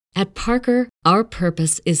At Parker, our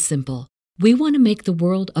purpose is simple. We want to make the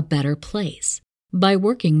world a better place by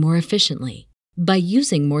working more efficiently, by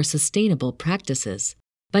using more sustainable practices,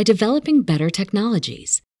 by developing better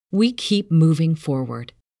technologies. We keep moving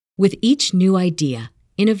forward. With each new idea,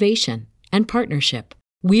 innovation, and partnership,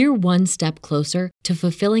 we're one step closer to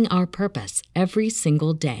fulfilling our purpose every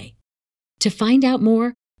single day. To find out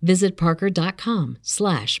more, visit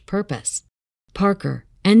parker.com/purpose. Parker,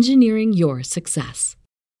 engineering your success.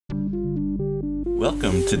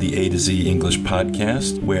 Welcome to the A to Z English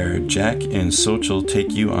podcast, where Jack and Xochitl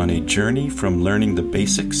take you on a journey from learning the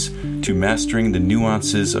basics to mastering the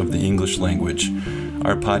nuances of the English language.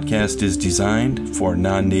 Our podcast is designed for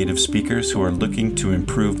non-native speakers who are looking to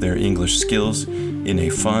improve their English skills in a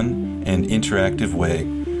fun and interactive way.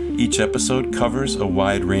 Each episode covers a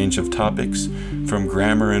wide range of topics, from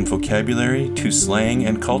grammar and vocabulary to slang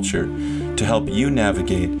and culture, to help you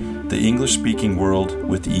navigate the English-speaking world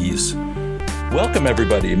with ease. Welcome,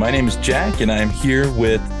 everybody. My name is Jack, and I'm here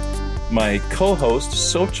with my co-host,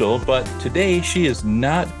 Xochitl, but today she is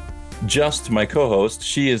not just my co-host.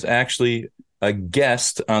 She is actually a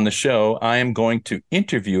guest on the show. I am going to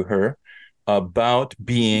interview her about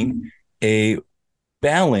being a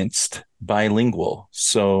balanced bilingual.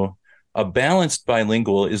 So a balanced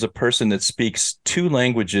bilingual is a person that speaks two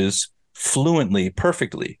languages fluently,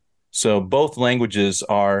 perfectly. So both languages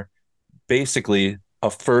are basically a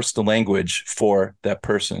first language for that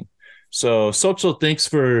person. So Xochitl, thanks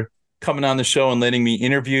for coming on the show and letting me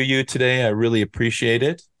interview you today. I really appreciate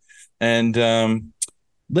it. And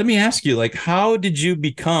let me ask you, how did you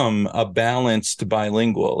become a balanced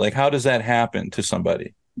bilingual? How does that happen to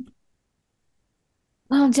somebody?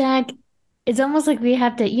 Well, Jack, it's almost like we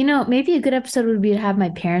have to, maybe a good episode would be to have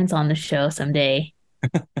my parents on the show someday.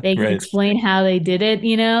 They can Right. explain how they did it,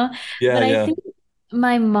 Yeah, But yeah. I think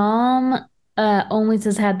my mom always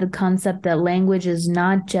has had the concept that language is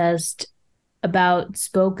not just about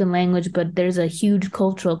spoken language, but there's a huge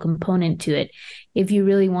cultural component to it if you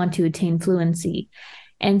really want to attain fluency.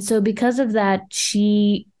 And so because of that,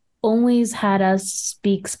 she always had us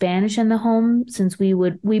speak Spanish in the home since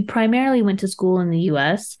we primarily went to school in the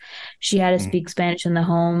US. She had us speak Spanish in the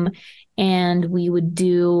home, and we would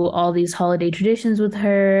do all these holiday traditions with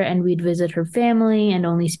her, and we'd visit her family and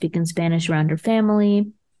only speak in Spanish around her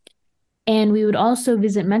family. And we would also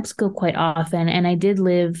visit Mexico quite often. And I did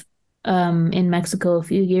live in Mexico a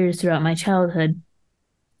few years throughout my childhood,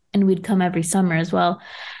 and we'd come every summer as well.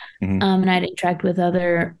 And I'd interact with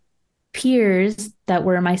other peers that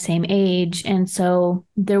were my same age. And so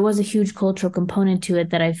there was a huge cultural component to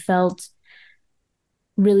it that I felt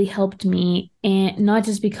really helped me, and not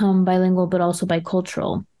just become bilingual, but also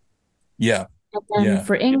bicultural. Yeah. And then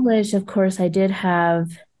for English, of course, I did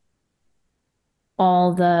have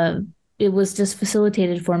it was just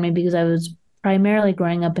facilitated for me because I was primarily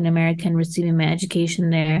growing up in America and receiving my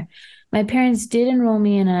education there. My parents did enroll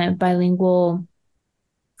me in a bilingual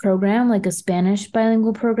program, like a Spanish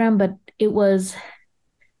bilingual program, but it was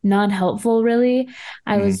not helpful, really.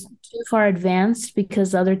 I was too far advanced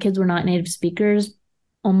because the other kids were not native speakers.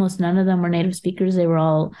 Almost none of them were native speakers. They were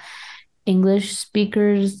all English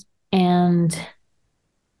speakers, and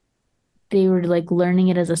they were learning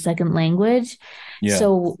it as a second language. Yeah.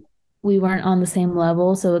 So we weren't on the same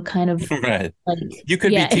level. So it kind of right. You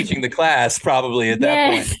could be teaching the class probably at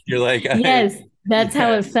that point. You're like, yes, that's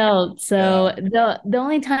how it felt. So the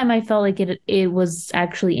only time I felt like it was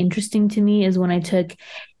actually interesting to me is when I took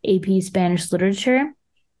AP Spanish literature.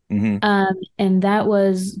 And that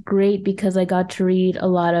was great because I got to read a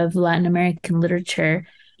lot of Latin American literature.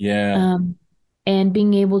 Yeah. And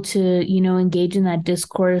being able to, engage in that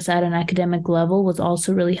discourse at an academic level was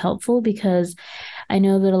also really helpful, because I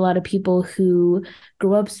know that a lot of people who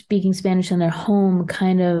grew up speaking Spanish in their home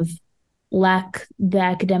kind of lack the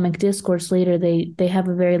academic discourse later. They have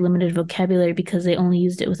a very limited vocabulary because they only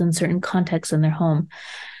used it within certain contexts in their home.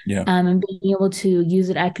 Yeah. And being able to use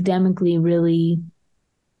it academically really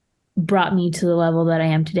brought me to the level that I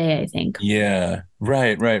am today, I think. Yeah.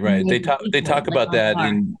 Right. They talk about that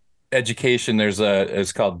in education.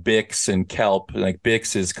 It's called BICS and KELP. Like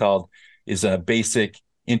BICS is a basic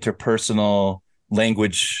interpersonal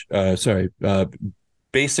language. Basic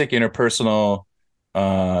interpersonal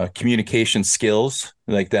communication skills,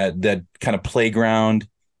 like that kind of playground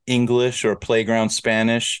English or playground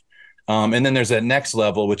Spanish. And then there's that next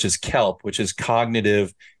level, which is KELP, which is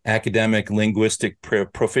cognitive academic linguistic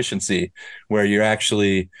proficiency, where you're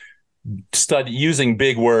actually using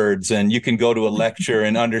big words, and you can go to a lecture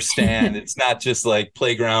and understand. It's not just like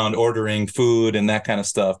playground ordering food and that kind of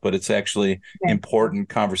stuff, but it's actually important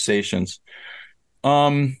conversations.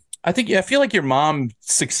 I feel like your mom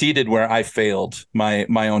succeeded where I failed my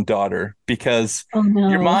own daughter, because Oh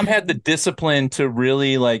your no. mom had the discipline to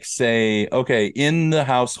really like say, okay, in the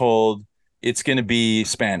household, it's going to be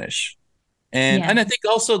Spanish. Yeah. And I think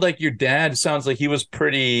also like your dad sounds like he was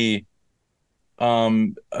pretty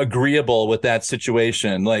agreeable with that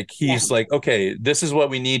situation. Like Yeah. he's like, okay, this is what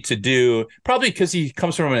we need to do, probably because he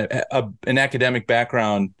comes from an academic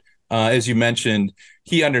background. As you mentioned,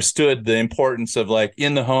 he understood the importance of like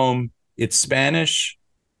in the home it's Spanish,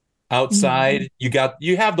 Mhm. outside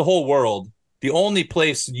you have the whole world. The only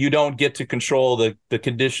place you don't get to control the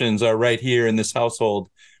conditions are right here in this household,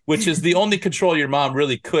 which is the only control your mom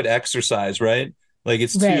really could exercise, right? Like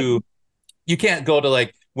it's Right. too, you can't go to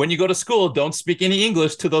like, when you go to school, don't speak any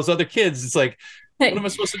English to those other kids. It's like, what am I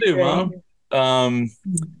supposed to do, Right. mom? Um,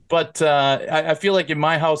 but I feel like in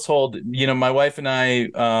my household, my wife and I,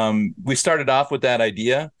 we started off with that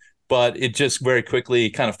idea, but it just very quickly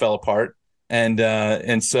kind of fell apart.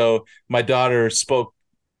 And so my daughter spoke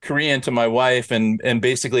Korean to my wife, and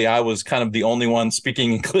basically I was kind of the only one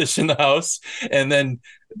speaking English in the house, and then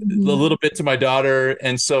a Mhm. little bit to my daughter.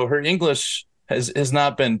 And so her English has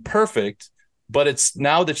not been perfect, but it's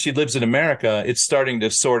now that she lives in America, it's starting to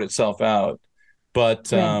sort itself out.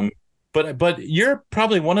 But Right. but you're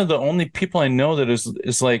probably one of the only people I know that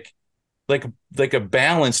is like like a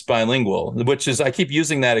balanced bilingual, which is, I keep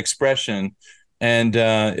using that expression, and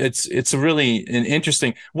it's really an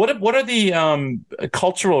interesting. What are the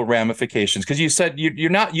cultural ramifications? Because you said you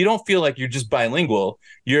don't feel like you're just bilingual,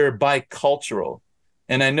 you're bicultural,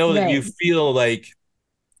 and I know that you Right. feel like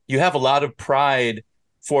you have a lot of pride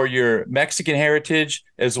for your Mexican heritage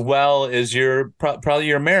as well as your probably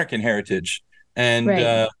your American heritage. And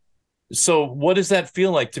Right. so, what does that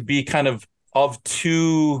feel like to be kind of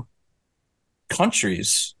two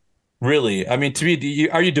countries? Really, I mean, to me,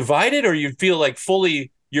 are you divided, or you feel like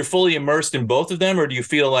you're fully immersed in both of them, or do you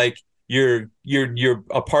feel like you're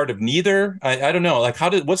a part of neither? I don't know. Like,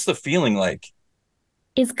 what's the feeling like?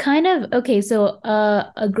 It's kind of okay. So,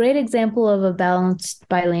 a great example of a balanced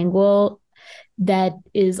bilingual that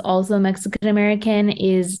is also Mexican American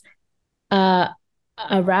is uh,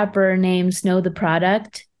 a rapper named Snow the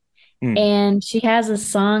Product. Hmm. And she has a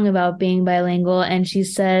song about being bilingual, and she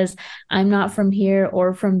says, I'm not from here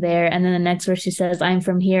or from there. And then the next verse, she says, I'm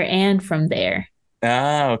from here and from there.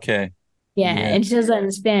 Ah, okay. Yeah, Yeah, and she does that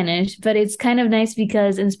in Spanish, but it's kind of nice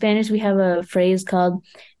because in Spanish we have a phrase called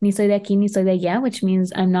ni soy de aquí ni soy de allá, which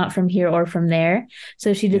means I'm not from here or from there.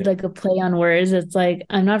 So she did yeah, like a play on words. It's like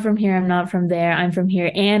I'm not from here, I'm not from there, I'm from here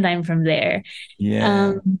and I'm from there.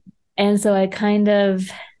 yeah. Um, and so I kind of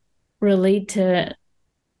relate to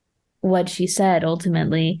what she said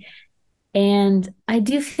ultimately. And I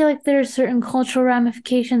do feel like there are certain cultural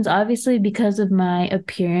ramifications, obviously, because of my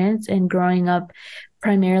appearance and growing up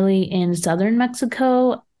primarily in southern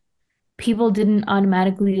Mexico. People didn't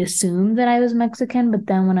automatically assume that I was Mexican, but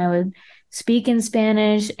then when I would speak in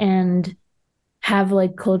Spanish and have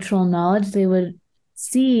like cultural knowledge, they would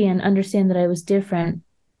see and understand that I was different.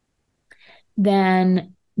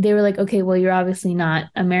 Then they were like, okay, well, you're obviously not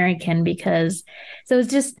American because so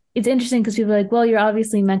it's interesting because people are like, well, you're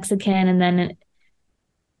obviously Mexican. And then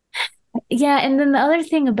yeah, and then the other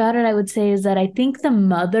thing about it, I would say, is that I think the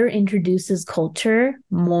mother introduces culture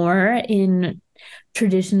more in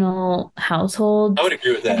traditional I households. would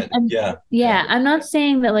agree with that. Yeah, yeah. Yeah, I'm not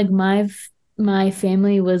saying that like my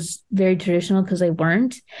family was very traditional because they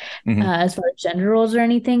weren't, Hmm. as far as gender roles or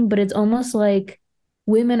anything, but it's almost like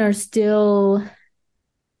women are still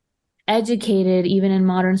educated even in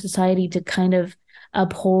modern society to kind of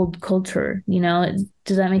uphold culture, you know?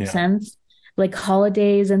 Does that make Yeah, sense? Like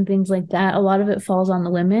holidays and things like that, a lot of it falls on the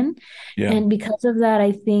women. yeah. And because of that,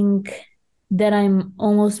 I think that I'm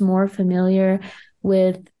almost more familiar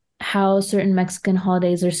with how certain Mexican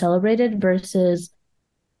holidays are celebrated versus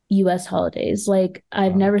US holidays. Like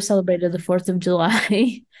I've Wow. never celebrated the 4th of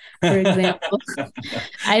July, for example.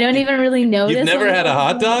 I don't You, even really you've notice when never the had a 4th of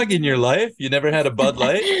hot July. dog in your life? You never had a Bud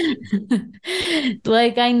Light?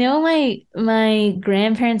 Like I know my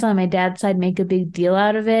grandparents on my dad's side make a big deal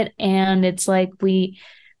out of it, and it's like we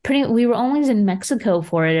were always in Mexico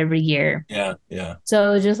for it every year. Yeah, yeah. So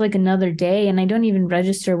it was just like another day, and I don't even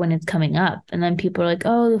register when it's coming up. And then people are like,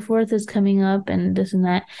 "Oh, the 4th is coming up," and this and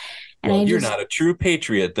that. And Well, I you're just, not a true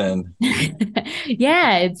patriot then.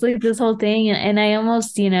 yeah, it's like this whole thing, and I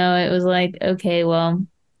almost, it was like, okay, well,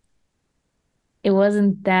 it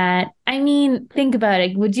wasn't that. I mean, think about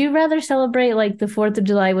it. Would you rather celebrate like the 4th of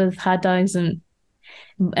July with hot dogs and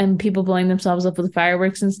and people blowing themselves up with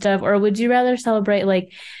fireworks and stuff? Or would you rather celebrate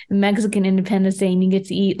like Mexican Independence Day and you get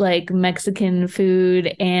to eat like Mexican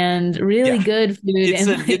food and really Yeah. good food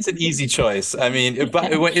and It's an easy choice. I mean,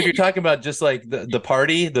 if you're talking about just like the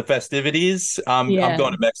party, the festivities, I'm yeah.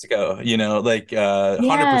 going to Mexico, like Yeah.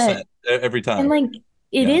 100% every And time. like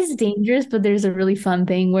it Yeah. is dangerous, but there's a really fun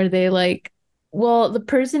thing where they like, well, the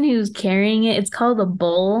person who's carrying it, it's called a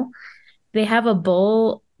bull. They have a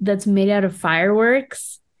bull that's made out of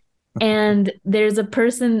fireworks, and there's a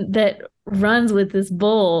person that runs with this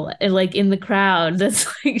bull like in the crowd that's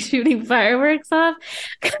like shooting fireworks off.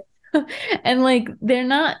 And like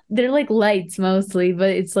they're like lights mostly, but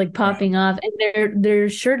it's like Right. popping off, and their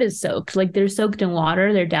shirt is soaked, like they're soaked in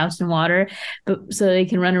water, they're doused in water, but so they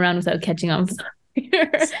can run around without catching on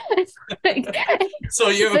fire. Like, So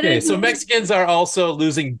you're but okay. it's So Mexicans are also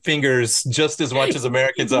losing fingers just as much as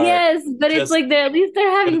Americans are. yes, but it's Just, like they're at least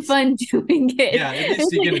they're but having it's fun doing it. yeah. At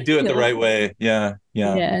least It's you're like gonna do it the right way. Yeah,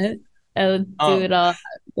 yeah. yeah, I would do Um, it all,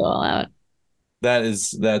 go all out.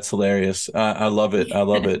 that's hilarious. I love it. I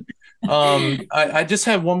love it. I just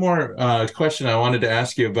have one more question I wanted to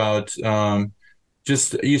ask you about.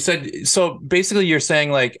 Just you said so. Basically, you're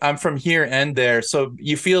saying like I'm from here and there. So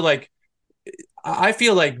you feel like I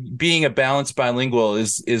feel like being a balanced bilingual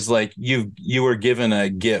is like you were given a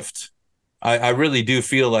gift. I really do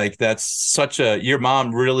feel like that's such a your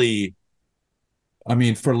mom really. I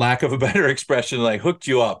mean, for lack of a better expression, like hooked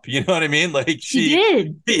you up. You know what I mean? Like She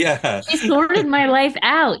did. yeah, She sorted my life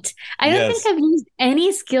out. I don't think yes, I've used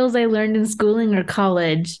any skills I learned in schooling or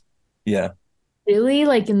college yeah, really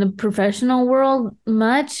like in the professional world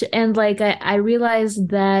much. And like I realized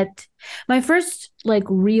that my first like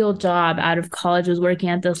real job out of college was working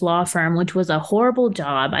at this law firm, which was a horrible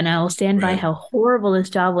job. And I will stand by right. how horrible this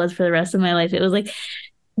job was for the rest of my life. It was like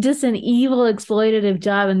just an evil exploitative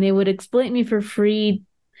job, and they would exploit me for free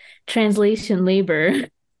translation labor.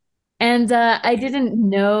 And I didn't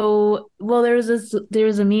know. Well, there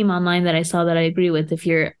was a meme online that I saw that I agree with. If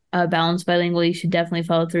you're balanced bilingual, you should definitely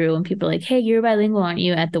follow through. When people are like, "Hey, you're bilingual, aren't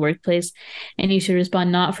you?" at the workplace, and you should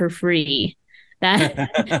respond, "Not for free." That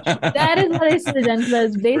that is what I should have done, because I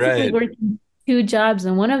was basically Right. working two jobs,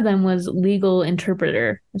 and one of them was legal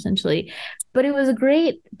interpreter, essentially. But it was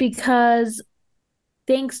great because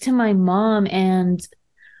thanks to my mom and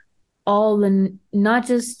all the not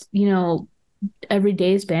just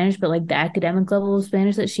everyday Spanish, but like the academic level of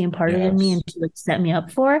Spanish that she imparted in me Yes. and to like set me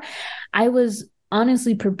up for, I was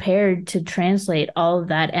honestly prepared to translate all of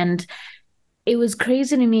that. And it was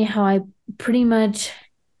crazy to me how I pretty much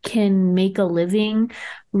can make a living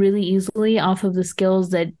really easily off of the skills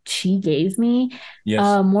that she gave me,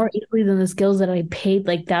 Yes. more easily than the skills that I paid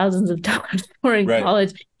like thousands of dollars for in Right.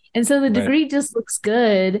 college. And so the Right. degree just looks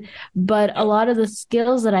good, but a Yep. lot of the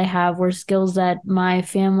skills that I have were skills that my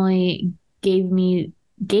family gave me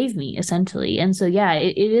gave me essentially. And so yeah,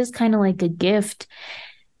 it is kind of like a gift.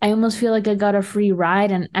 I almost feel like I got a free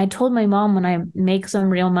ride. And I told my mom when I make some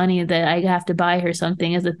real money that I have to buy her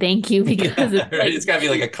something as a thank you, because Yeah. it's Right. like It's got to be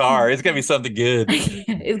like a car. It's got to be something good.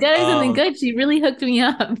 it's got to be something Um. good. She really hooked me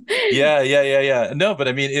up. Yeah. Yeah. Yeah. Yeah. No, but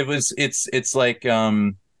I mean, it's like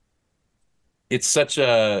it's such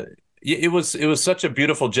a it was such a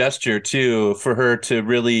beautiful gesture too for her to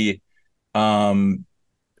really um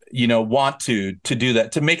want to do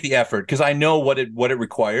that, to make the effort, because I know what it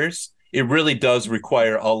requires. It really does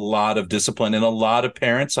require a lot of discipline, and a lot of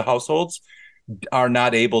parents or households are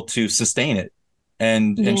not able to sustain it.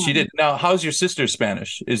 And she Yeah. did. Now, how's your sister's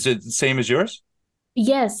Spanish? Is it the same as yours?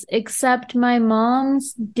 Yes, except my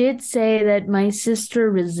mom's did say that my sister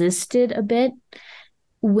resisted a bit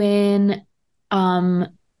when um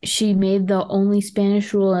she made the only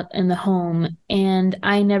Spanish rule in the home, and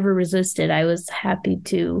I never resisted. I was happy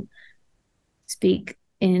to speak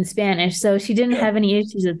in Spanish. So she didn't Yeah. have any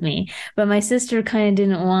issues with me. But my sister kind of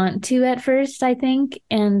didn't want to at first, I think.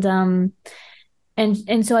 And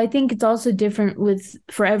so I think it's also different with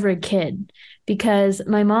for every kid, because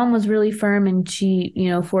my mom was really firm and she,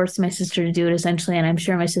 forced my sister to do it essentially. And I'm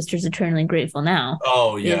sure my sister's eternally grateful now.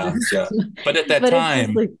 Oh Yeah. yeah, yeah. But at that But it's just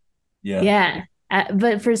time, like, yeah, yeah.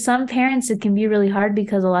 But for some parents, it can be really hard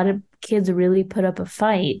because a lot of kids really put up a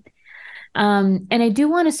fight. And I do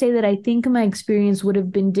want to say that I think my experience would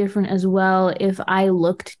have been different as well if I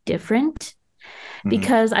looked different, hmm,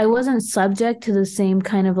 because I wasn't subject to the same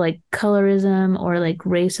kind of like colorism or like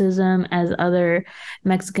racism as other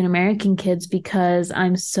Mexican American kids, because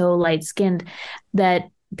I'm so light skinned that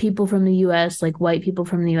people from the US, like white people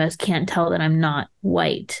from the US, can't tell that I'm not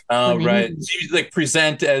white oh when they meet right. me. So you like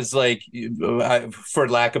present as like, for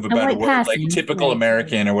lack of a I'm better white word, like passing, typical right?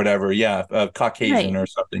 American or whatever. Yeah, Caucasian Right. or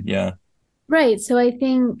something. Yeah, Right. So I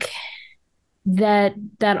think that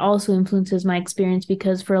also influences my experience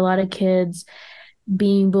because for a lot of kids,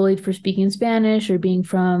 being bullied for speaking Spanish or being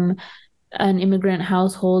from an immigrant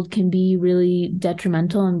household can be really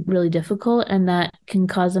detrimental and really difficult. And that can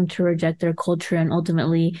cause them to reject their culture and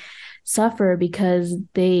ultimately suffer because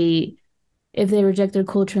if they reject their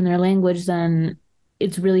culture and their language, then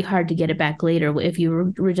it's really hard to get it back later. If you were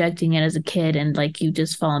rejecting it as a kid and like you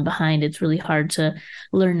just fallen behind, it's really hard to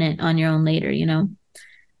learn it on your own later, you know?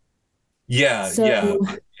 Yeah, yeah, So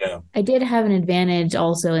yeah. I did have an advantage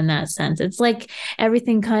also in that sense. It's like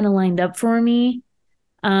everything kind of lined up for me.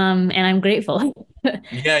 And I'm grateful.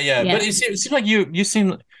 Yeah, yeah, Yeah. but it seems like you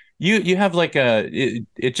seem you have like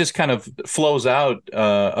it just kind of flows out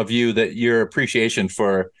of you that your appreciation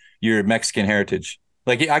for your Mexican heritage.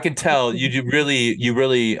 Like I can tell you really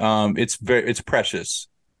it's precious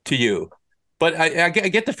to you. But I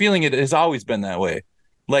get the feeling it has always been that way.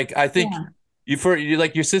 Like I think Yeah.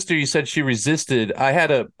 like your sister, you said she resisted. I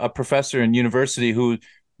had a professor in university who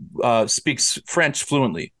speaks French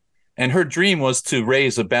fluently, and her dream was to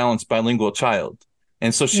raise a balanced bilingual child.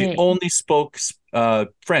 And so she Right. only spoke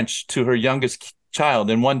French to her youngest child.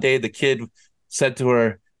 And one day the kid said to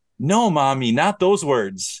her, "No, mommy, not those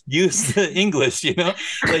words. Use the English."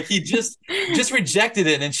 Like he just rejected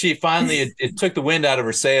it, and she finally it took the wind out of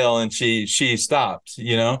her sail, and she stopped.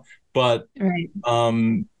 But Right.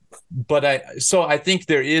 um, I think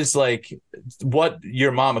there is like what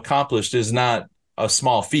your mom accomplished is not a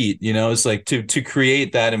small feat. It's like to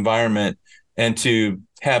create that environment and to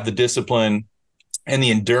have the discipline and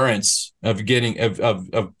the endurance of getting of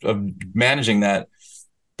managing that.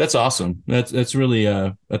 That's awesome. That's really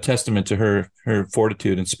a testament to her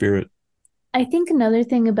fortitude and spirit. I think another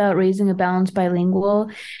thing about raising a balanced bilingual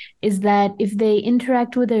is that if they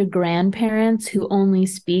interact with their grandparents who only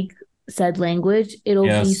speak said language, it'll be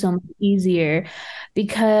Yes. so much easier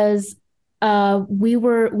because we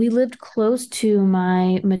lived close to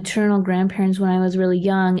my maternal grandparents when I was really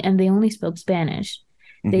young and they only spoke Spanish.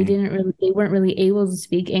 Hmm. They weren't really able to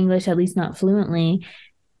speak English, at least not fluently.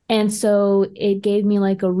 And so it gave me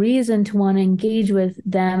like a reason to want to engage with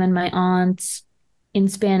them and my aunts in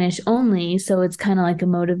Spanish only. So it's kind of like a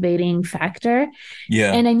motivating factor.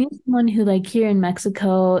 Yeah. And I knew someone who, like here in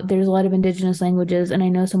Mexico, there's a lot of indigenous languages, and I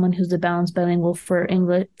know someone who's a balanced bilingual for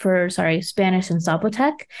Spanish and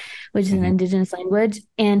Zapotec, which is an Hmm. indigenous language.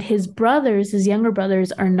 And his younger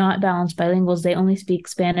brothers, are not balanced bilinguals. They only speak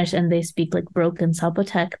Spanish and they speak like broken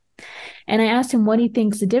Zapotec. And I asked him what he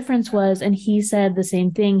thinks the difference was, and he said the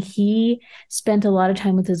same thing. He spent a lot of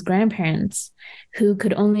time with his grandparents who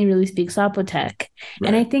could only really speak Zapotec.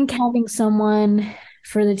 And I Right. think having someone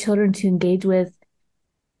for the children to engage with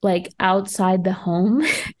like outside the home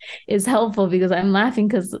is helpful because I'm laughing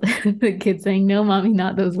because the kid's saying, "No, mommy,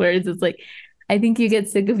 not those words." It's like, I think you get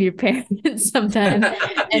sick of your parents sometimes.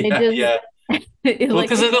 And it Yeah, yeah. just, it Well, like,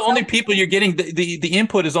 because they're the only people you're getting the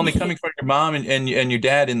input is only coming from your mom and your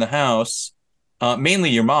dad in the house. Mainly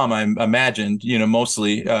your mom, I imagined,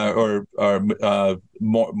 mostly or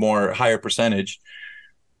more higher percentage.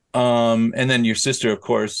 And then your sister, of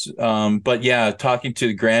course. But yeah, talking to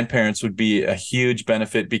the grandparents would be a huge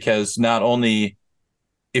benefit because not only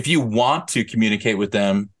if you want to communicate with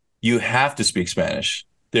them, you have to speak Spanish.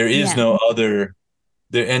 There is yeah, no other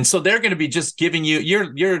there, and so they're going to be just giving you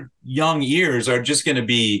your young ears are just going to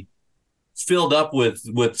be filled up with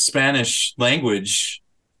Spanish language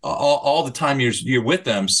all the time you're with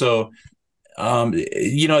them. So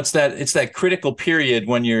it's that critical period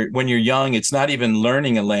when you're young. It's not even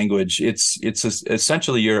learning a language. It's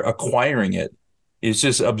essentially you're acquiring it. It's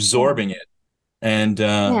just absorbing it, and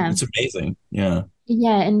yeah. it's amazing. Yeah.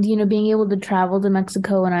 Yeah, and being able to travel to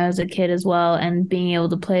Mexico when I was a kid as well, and being able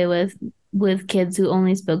to play with kids who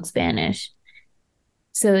only spoke Spanish.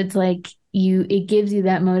 So it's like it gives you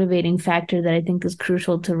that motivating factor that I think is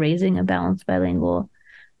crucial to raising a balanced bilingual.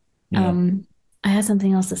 Yeah. Um, I had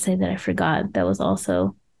something else to say that I forgot that was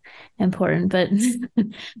also important, but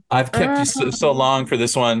I've kept you so long for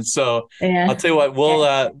this one, so I'll yeah, tell you what. We'll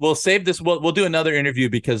yeah, we'll save this. We'll do another interview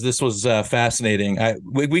because this was fascinating.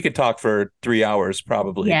 We could talk for 3 hours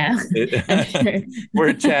probably. yeah, I'm sure. We're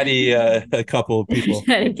a chatty a couple of people.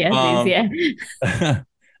 Try to get these, Um,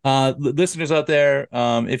 yeah. listeners out there,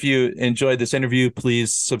 if you enjoyed this interview,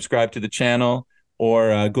 please subscribe to the channel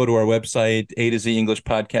or go to our website, A to Z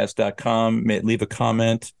EnglishPodcast.com. Leave a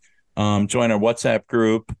comment, join our WhatsApp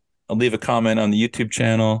group, leave a comment on the YouTube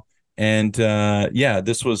channel. And yeah,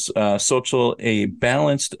 this was Xochitl, a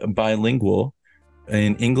balanced bilingual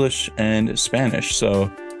in English and Spanish.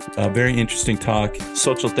 So a very interesting talk.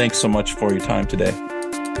 Xochitl, thanks so much for your time today.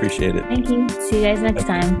 Appreciate it. Thank you. See you guys next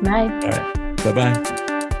time. Bye. All right. Bye-bye.